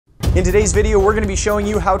In today's video, we're going to be showing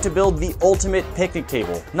you how to build the ultimate picnic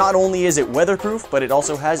table. Not only is it weatherproof, but it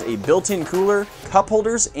also has a built-in cooler, cup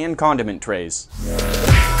holders, and condiment trays.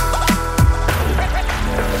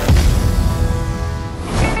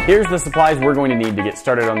 Here's the supplies we're going to need to get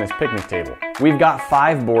started on this picnic table. We've got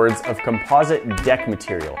 5 boards of composite deck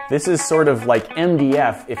material. This is sort of like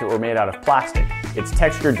MDF if it were made out of plastic. It's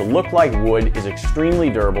textured to look like wood, is extremely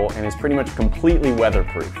durable, and is pretty much completely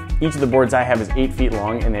weatherproof. Each of the boards I have is 8 feet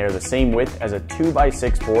long, and they are the same width as a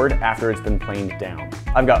 2x6 board after it's been planed down.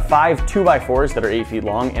 I've got 5 2x4s that are 8 feet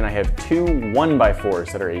long, and I have 2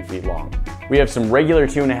 1x4s that are 8 feet long. We have some regular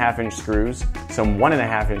 2.5-inch screws, some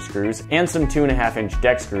 1.5-inch screws, and some 2.5-inch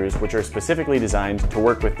deck screws, which are specifically designed to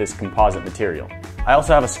work with this composite material. I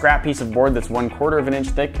also have a scrap piece of board that's 1/4 of an inch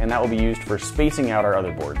thick, and that will be used for spacing out our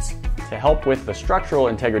other boards. To help with the structural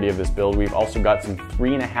integrity of this build, we've also got some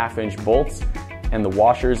 3.5-inch bolts and the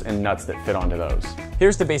washers and nuts that fit onto those.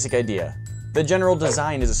 Here's the basic idea. The general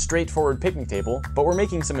design is a straightforward picnic table, but we're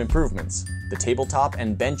making some improvements. The tabletop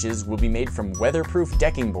and benches will be made from weatherproof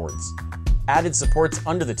decking boards. Added supports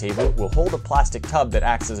under the table will hold a plastic tub that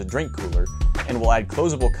acts as a drink cooler, and we'll add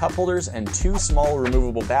closable cup holders and 2 small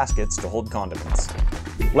removable baskets to hold condiments.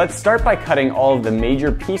 Let's start by cutting all of the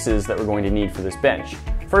major pieces that we're going to need for this bench.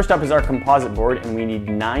 First up is our composite board, and we need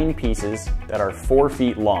 9 pieces that are 4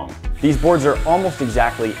 feet long. These boards are almost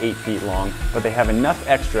exactly 8 feet long, but they have enough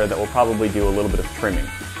extra that we'll probably do a little bit of trimming.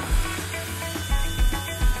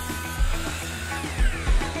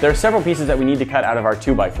 There are several pieces that we need to cut out of our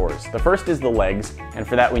 2x4s. The first is the legs, and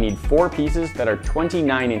for that we need 4 pieces that are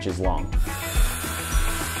 29 inches long.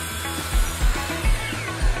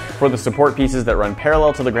 For the support pieces that run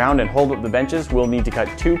parallel to the ground and hold up the benches, we'll need to cut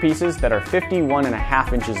 2 pieces that are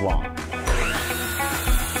 51.5 inches long.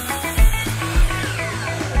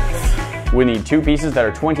 We need 2 pieces that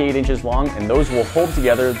are 28 inches long, and those will hold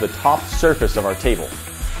together the top surface of our table.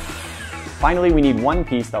 Finally, we need 1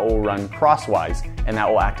 piece that will run crosswise, and that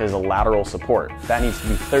will act as a lateral support. That needs to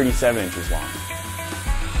be 37 inches long.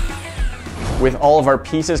 With all of our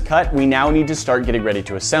pieces cut, we now need to start getting ready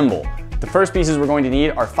to assemble. The first pieces we're going to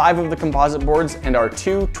need are 5 of the composite boards and our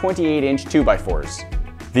 2 28-inch 2x4s.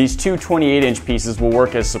 These 2 28-inch pieces will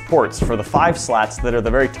work as supports for the 5 slats that are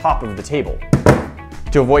the very top of the table.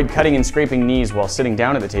 To avoid cutting and scraping knees while sitting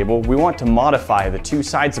down at the table, we want to modify the 2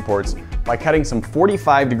 side supports by cutting some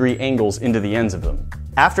 45-degree angles into the ends of them.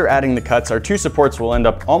 After adding the cuts, our 2 supports will end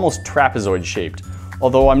up almost trapezoid shaped,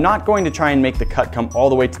 although I'm not going to try and make the cut come all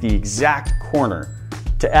the way to the exact corner.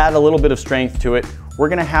 To add a little bit of strength to it, we're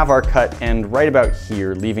going to have our cut end right about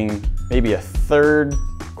here, leaving maybe a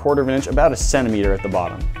 1/3 of an inch, about a centimeter at the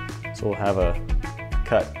bottom. So we'll have a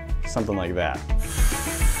cut something like that.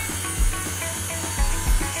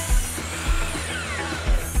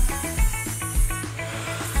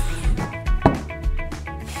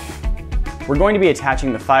 We're going to be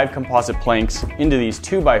attaching the 5 composite planks into these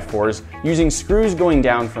 2x4s using screws going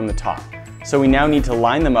down from the top. So we now need to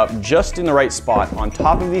line them up just in the right spot on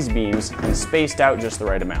top of these beams and spaced out just the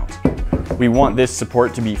right amount. We want this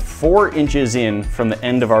support to be 4 inches in from the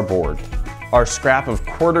end of our board. Our scrap of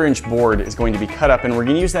 1/4-inch board is going to be cut up, and we're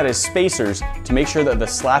going to use that as spacers to make sure that the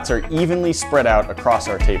slats are evenly spread out across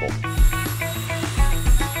our table.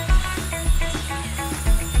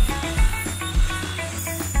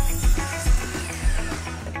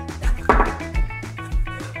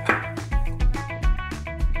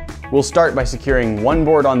 We'll start by securing 1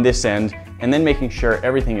 board on this end, and then making sure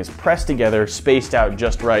everything is pressed together, spaced out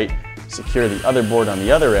just right, secure the other board on the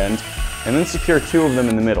other end, and then secure 2 of them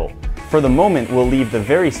in the middle. For the moment, we'll leave the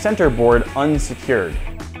very center board unsecured.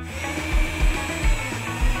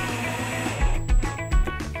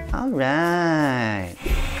 All right.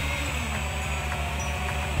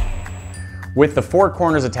 With the 4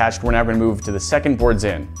 corners attached, we're now going to move to the second board's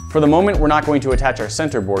end. For the moment, we're not going to attach our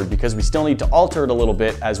center board because we still need to alter it a little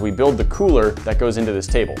bit as we build the cooler that goes into this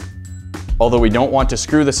table. Although we don't want to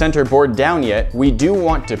screw the center board down yet, we do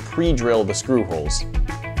want to pre-drill the screw holes.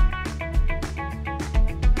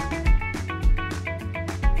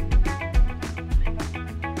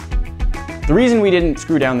 The reason we didn't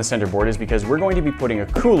screw down the center board is because we're going to be putting a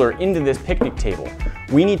cooler into this picnic table.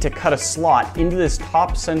 We need to cut a slot into this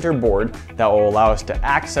top center board that will allow us to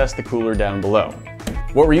access the cooler down below.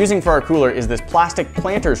 What we're using for our cooler is this plastic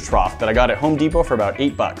planter's trough that I got at Home Depot for about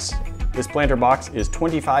 $8. This planter box is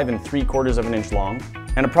 25 3/4 of an inch long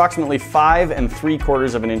and approximately 5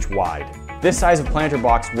 3/4 of an inch wide. This size of planter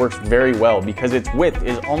box works very well because its width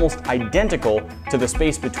is almost identical to the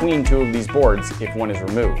space between 2 of these boards if one is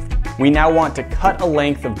removed. We now want to cut a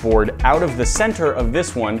length of board out of the center of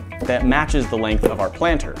this one that matches the length of our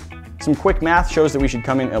planter. Some quick math shows that we should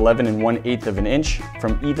come in 11 1/8 of an inch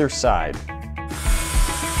from either side.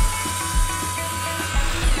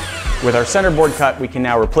 With our center board cut, we can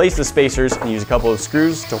now replace the spacers and use a couple of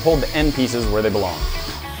screws to hold the end pieces where they belong.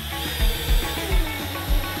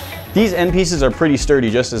 These end pieces are pretty sturdy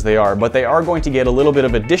just as they are, but they are going to get a little bit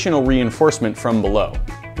of additional reinforcement from below.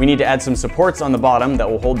 We need to add some supports on the bottom that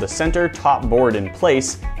will hold the center top board in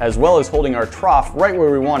place, as well as holding our trough right where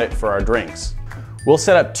we want it for our drinks. We'll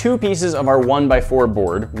set up 2 pieces of our 1x4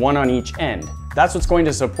 board, one on each end. That's what's going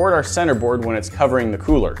to support our center board when it's covering the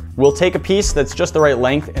cooler. We'll take a piece that's just the right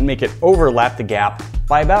length and make it overlap the gap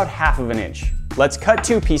by about 1/2 of an inch. Let's cut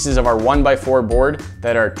 2 pieces of our 1x4 board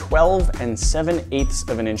that are 12 7/8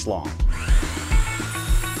 of an inch long.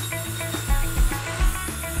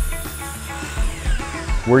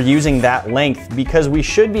 We're using that length because we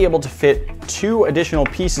should be able to fit 2 additional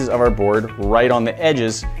pieces of our board right on the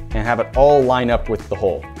edges and have it all line up with the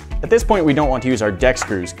hole. At this point, we don't want to use our deck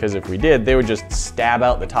screws, because if we did, they would just stab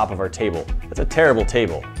out the top of our table. That's a terrible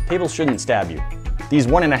table. Tables shouldn't stab you. These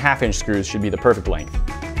 1.5 inch screws should be the perfect length.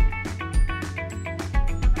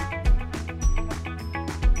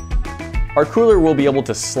 Our cooler will be able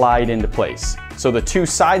to slide into place, so the 2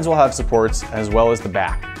 sides will have supports as well as the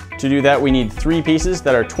back. To do that, we need 3 pieces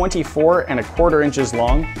that are 24 1/4 inches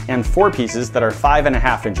long and 4 pieces that are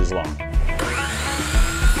 5.5 inches long.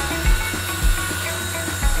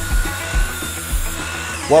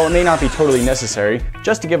 While it may not be totally necessary,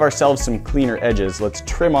 just to give ourselves some cleaner edges, let's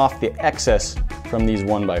trim off the excess from these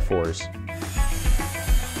 1x4s.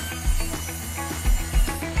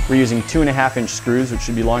 We're using 2.5 inch screws, which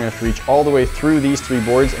should be long enough to reach all the way through these 3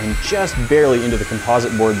 boards and just barely into the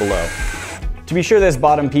composite board below. To be sure this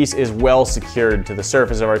bottom piece is well secured to the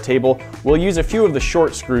surface of our table, we'll use a few of the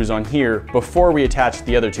short screws on here before we attach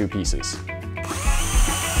the other 2 pieces.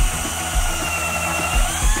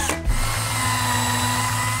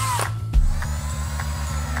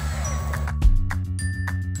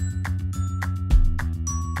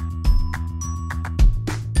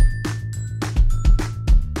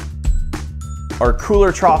 Our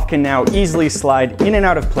cooler trough can now easily slide in and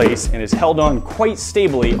out of place and is held on quite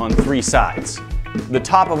stably on 3 sides. The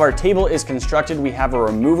top of our table is constructed. We have a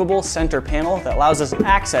removable center panel that allows us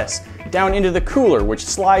access down into the cooler, which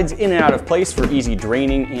slides in and out of place for easy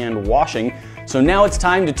draining and washing. So now it's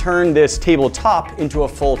time to turn this tabletop into a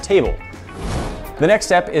full table. The next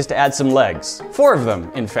step is to add some legs. 4 of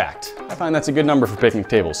them, in fact. I find that's a good number for picnic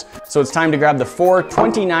tables. So it's time to grab the 4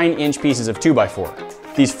 29-inch pieces of 2x4.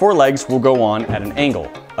 These 4 legs will go on at an angle,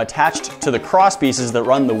 attached to the cross pieces that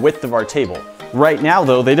run the width of our table. Right now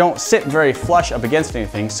though, they don't sit very flush up against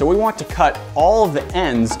anything, so we want to cut all of the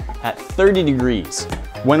ends at 30 degrees.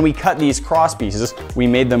 When we cut these cross pieces, we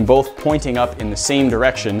made them both pointing up in the same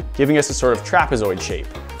direction, giving us a sort of trapezoid shape.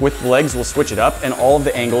 With the legs, we'll switch it up and all of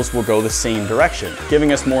the angles will go the same direction,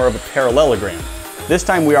 giving us more of a parallelogram. This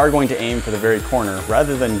time we are going to aim for the very corner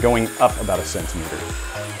rather than going up about 1 centimeter.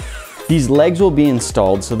 These legs will be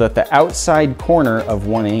installed so that the outside corner of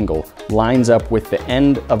one angle lines up with the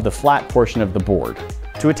end of the flat portion of the board.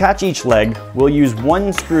 To attach each leg, we'll use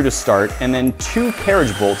 1 screw to start and then 2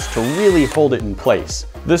 carriage bolts to really hold it in place.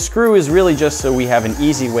 The screw is really just so we have an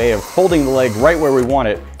easy way of holding the leg right where we want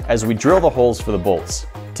it as we drill the holes for the bolts.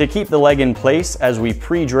 To keep the leg in place as we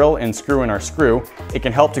pre-drill and screw in our screw, it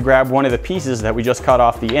can help to grab one of the pieces that we just cut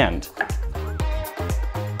off the end.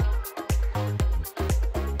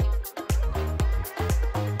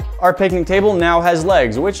 Our picnic table now has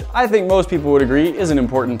legs, which I think most people would agree is an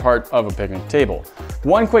important part of a picnic table.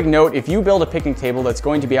 One quick note, if you build a picnic table that's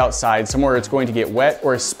going to be outside, somewhere it's going to get wet,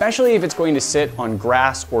 or especially if it's going to sit on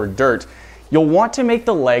grass or dirt, you'll want to make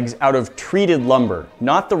the legs out of treated lumber,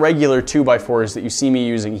 not the regular 2x4s that you see me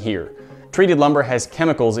using here. Treated lumber has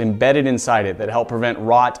chemicals embedded inside it that help prevent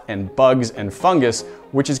rot and bugs and fungus,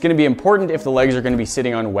 which is going to be important if the legs are going to be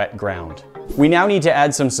sitting on wet ground. We now need to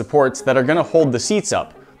add some supports that are going to hold the seats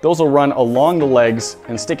up. Those will run along the legs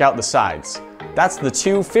and stick out the sides. That's the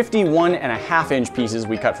 2 51.5 inch pieces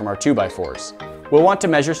we cut from our 2x4s. We'll want to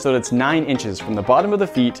measure so that it's 9 inches from the bottom of the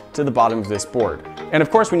feet to the bottom of this board. And of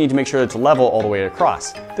course we need to make sure it's level all the way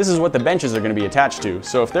across. This is what the benches are going to be attached to,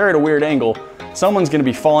 so if they're at a weird angle, someone's going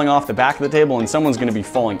to be falling off the back of the table and someone's going to be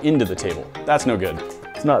falling into the table. That's no good.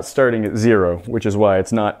 It's not starting at 0, which is why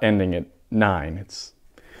it's not ending at 9. It's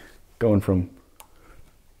going from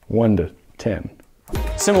 1 to 10.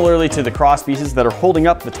 Similarly to the cross pieces that are holding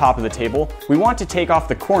up the top of the table, we want to take off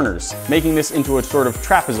the corners, making this into a sort of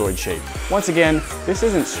trapezoid shape. Once again, this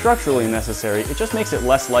isn't structurally necessary, it just makes it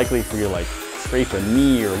less likely for you to scrape a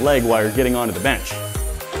knee or leg while you're getting onto the bench.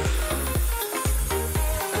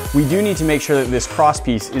 we do need to make sure that this cross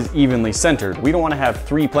piece is evenly centered. We don't want to have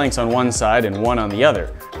 3 planks on one side and 1 on the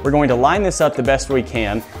other. We're going to line this up the best we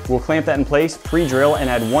can. We'll clamp that in place, pre-drill, and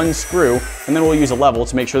add 1 screw, and then we'll use a level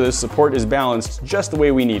to make sure this support is balanced just the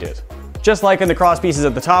way we need it. Just like in the cross pieces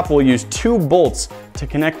at the top, we'll use 2 bolts to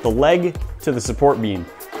connect the leg to the support beam.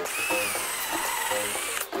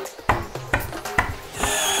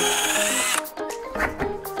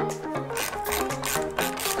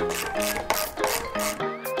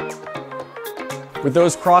 With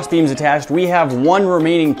those cross beams attached, we have 1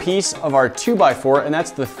 remaining piece of our 2x4, and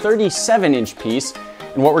that's the 37-inch piece.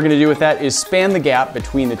 And what we're going to do with that is span the gap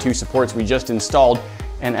between the 2 supports we just installed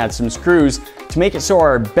and add some screws to make it so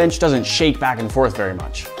our bench doesn't shake back and forth very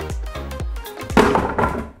much.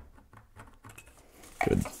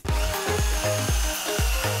 Good.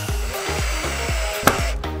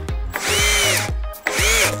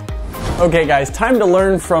 Okay guys, time to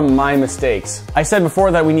learn from my mistakes. I said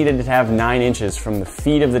before that we needed to have 9 inches from the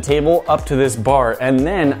feet of the table up to this bar, and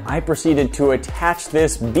then I proceeded to attach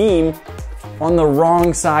this beam on the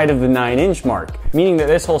wrong side of the 9-inch mark, meaning that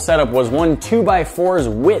this whole setup was one 2x4's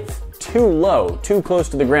width too low, too close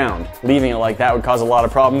to the ground. Leaving it like that would cause a lot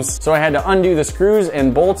of problems, so I had to undo the screws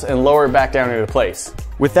and bolts and lower it back down into place.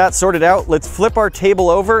 With that sorted out, let's flip our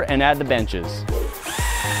table over and add the benches.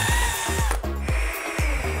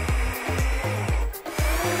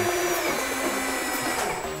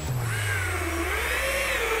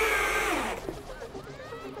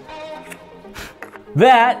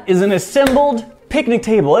 That is an assembled picnic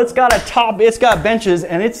table. It's got a top, it's got benches,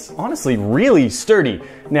 and it's honestly really sturdy.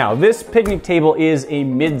 Now, this picnic table is a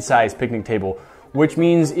mid-size picnic table, which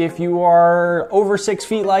means if you are over 6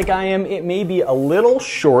 feet like I am, it may be a little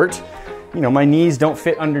short. You know, my knees don't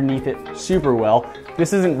fit underneath it super well.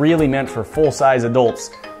 This isn't really meant for full-size adults,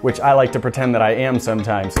 which I like to pretend that I am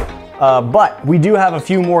sometimes. But we do have a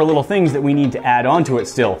few more little things that we need to add onto it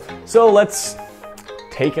still. So let's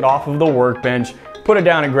take it off of the workbench, put it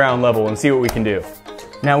down at ground level, and see what we can do.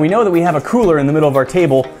 Now we know that we have a cooler in the middle of our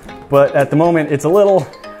table, but at the moment it's a little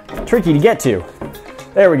tricky to get to.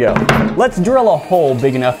 There we go. Let's drill a hole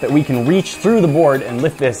big enough that we can reach through the board and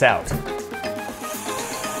lift this out.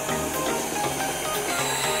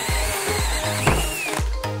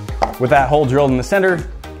 With that hole drilled in the center,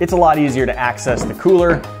 it's a lot easier to access the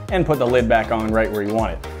cooler and put the lid back on right where you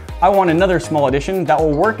want it. I want another small addition that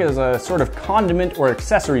will work as a sort of condiment or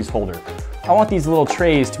accessories holder. I want these little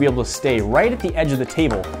trays to be able to stay right at the edge of the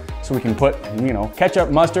table so we can put, you know, ketchup,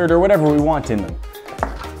 mustard, or whatever we want in them.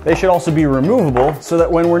 They should also be removable so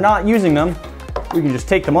that when we're not using them, we can just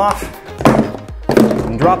take them off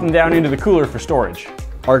and drop them down into the cooler for storage.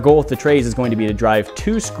 Our goal with the trays is going to be to drive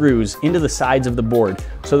 2 screws into the sides of the board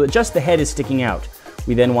so that just the head is sticking out.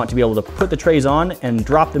 We then want to be able to put the trays on and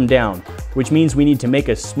drop them down, which means we need to make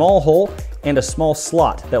a small hole and a small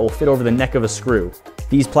slot that will fit over the neck of a screw.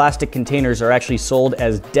 These plastic containers are actually sold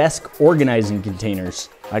as desk organizing containers.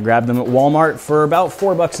 I grabbed them at Walmart for about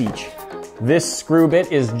 $4 each. This screw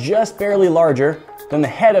bit is just barely larger than the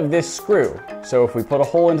head of this screw, so if we put a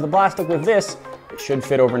hole into the plastic with this, it should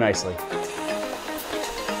fit over nicely.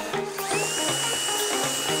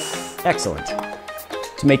 Excellent.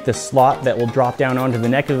 To make the slot that will drop down onto the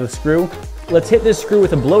neck of the screw, let's hit this screw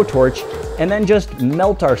with a blowtorch and then just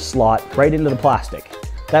melt our slot right into the plastic.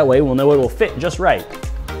 That way we'll know it will fit just right.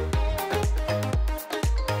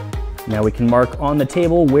 Now we can mark on the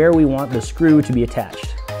table where we want the screw to be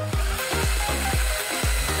attached.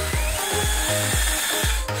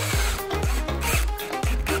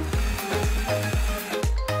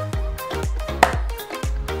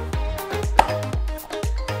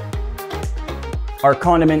 Our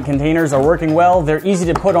condiment containers are working well. They're easy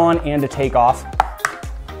to put on and to take off,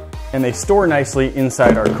 and they store nicely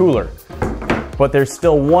inside our cooler. But there's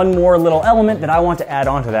still one more little element that I want to add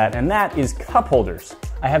onto that, and that is cup holders.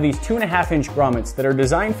 I have these 2.5-inch grommets that are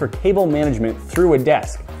designed for cable management through a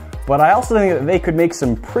desk, but I also think that they could make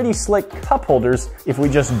some pretty slick cup holders if we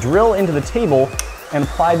just drill into the table and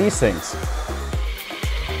apply these things.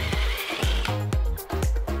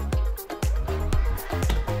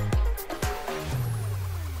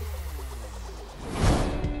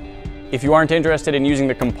 If you aren't interested in using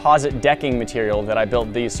the composite decking material that I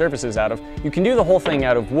built these surfaces out of, you can do the whole thing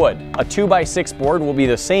out of wood. A 2x6 board will be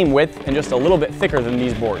the same width and just a little bit thicker than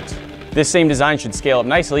these boards. This same design should scale up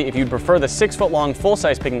nicely if you'd prefer the 6-foot-long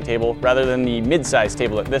full-size picnic table rather than the mid-size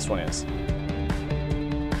table that this one is.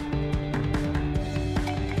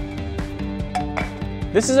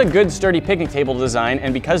 This is a good sturdy picnic table design,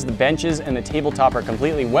 and because the benches and the tabletop are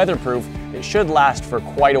completely weatherproof, it should last for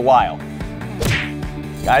quite a while.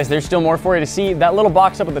 Guys, there's still more for you to see. That little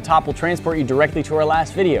box up at the top will transport you directly to our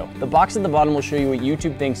last video. The box at the bottom will show you what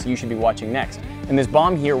YouTube thinks you should be watching next. And this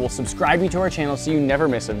bomb here will subscribe you to our channel so you never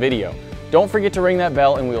miss a video. Don't forget to ring that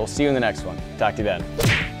bell, and we will see you in the next one. Talk to you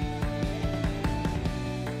then.